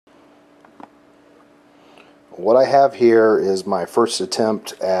What I have here is my first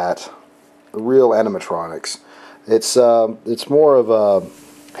attempt at real animatronics. It's more of a,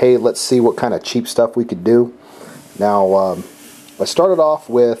 hey, let's see what kind of cheap stuff we could do. Now, I started off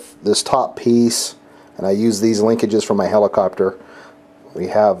with this top piece, and I used these linkages from my helicopter. We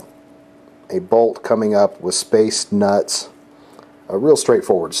have a bolt coming up with spaced nuts, real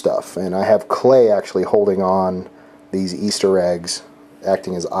straightforward stuff. And I have clay actually holding on these Easter eggs,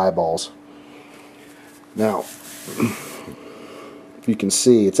 acting as eyeballs. Now, you can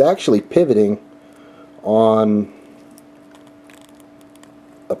see it's actually pivoting on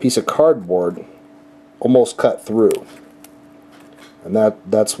a piece of cardboard almost cut through, and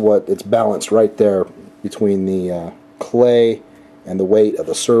that's what it's balanced right there between the clay and the weight of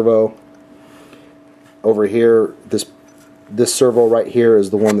the servo. Over here, this servo right here is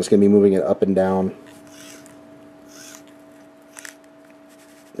the one that's going to be moving it up and down.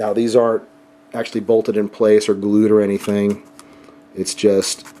 Now, these aren't actually bolted in place or glued or anything. It's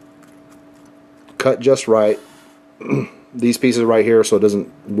just cut just right. These pieces right here, so it doesn't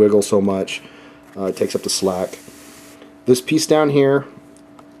wiggle so much. It takes up the slack. This piece down here,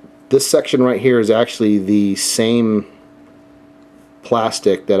 this section right here is actually the same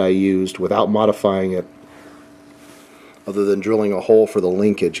plastic that I used without modifying it, other than drilling a hole for the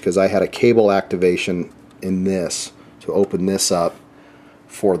linkage, because I had a cable activation in this to open this up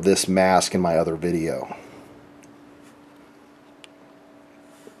for this mask in my other video.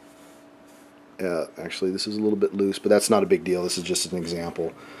 Actually, this is a little bit loose, but that's not a big deal. This is just an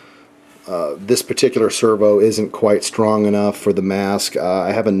example. This particular servo isn't quite strong enough for the mask.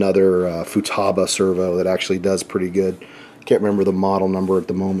 I have another Futaba servo that actually does pretty good. I can't remember the model number at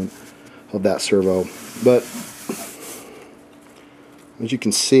the moment of that servo, but as you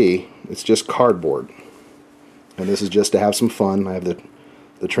can see, it's just cardboard, and this is just to have some fun. I have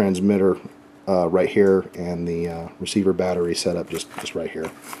the transmitter right here and the receiver battery set up just right here.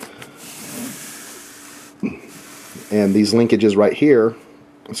 And these linkages right here,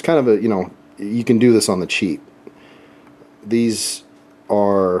 it's kind of a, you can do this on the cheap. These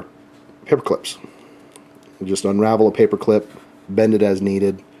are paper clips. You just unravel a paper clip, bend it as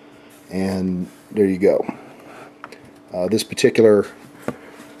needed, and there you go. This particular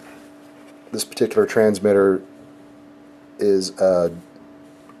transmitter is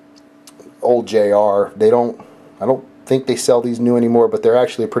old JR. I don't think they sell these new anymore, but they're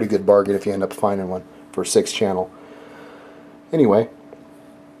actually a pretty good bargain if you end up finding one for 6-channel. Anyway,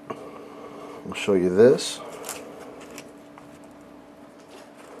 I'll show you this.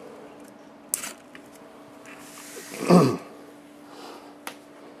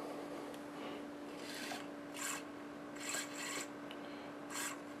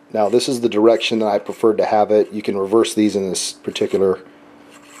 Now, this is the direction that I preferred to have it. You can reverse these in this particular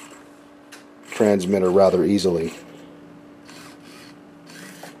transmitter rather easily.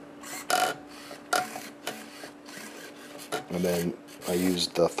 And then I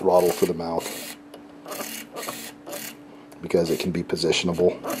used the throttle for the mouth because it can be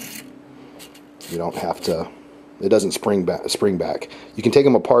positionable. You don't have to, it doesn't spring back. You can take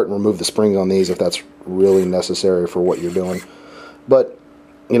them apart and remove the springs on these if that's really necessary for what you're doing. But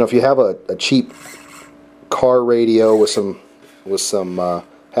if you have a cheap car radio with some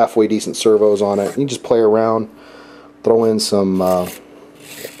halfway decent servos on it, you just play around, throw in some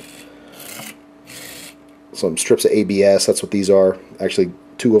strips of ABS. That's what these are. Actually,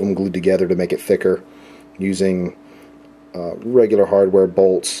 2 of them glued together to make it thicker, using regular hardware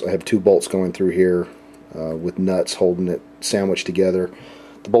bolts. I have 2 bolts going through here with nuts holding it sandwiched together.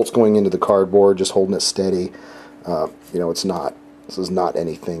 The bolts going into the cardboard, just holding it steady. This is not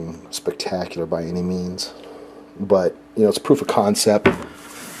anything spectacular by any means, but it's proof of concept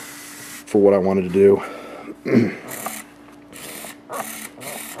for what I wanted to do.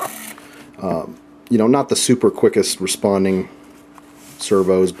 Not the super quickest responding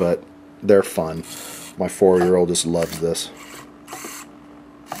servos, but they're fun. My 4-year-old just loves this.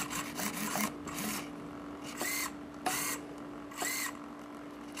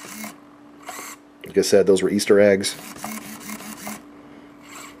 Like I said, those were Easter eggs.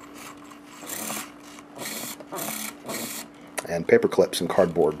 And paper clips and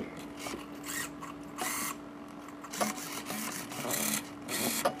cardboard.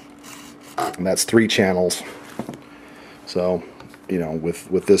 And that's 3 channels. So,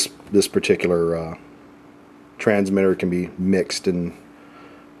 with this particular transmitter, can be mixed and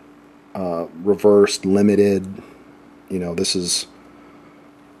reversed, limited. This is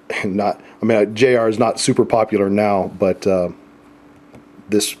not, JR is not super popular now, but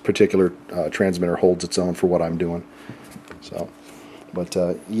this particular transmitter holds its own for what I'm doing. So, but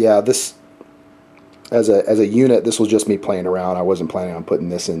yeah, this as a unit, this was just me playing around. I wasn't planning on putting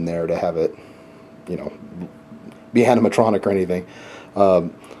this in there to have it, you know, be animatronic or anything.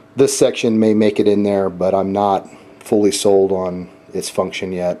 This section may make it in there, but I'm not fully sold on its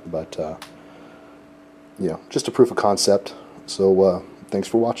function yet. But you know, just a proof of concept. So thanks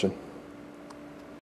for watching.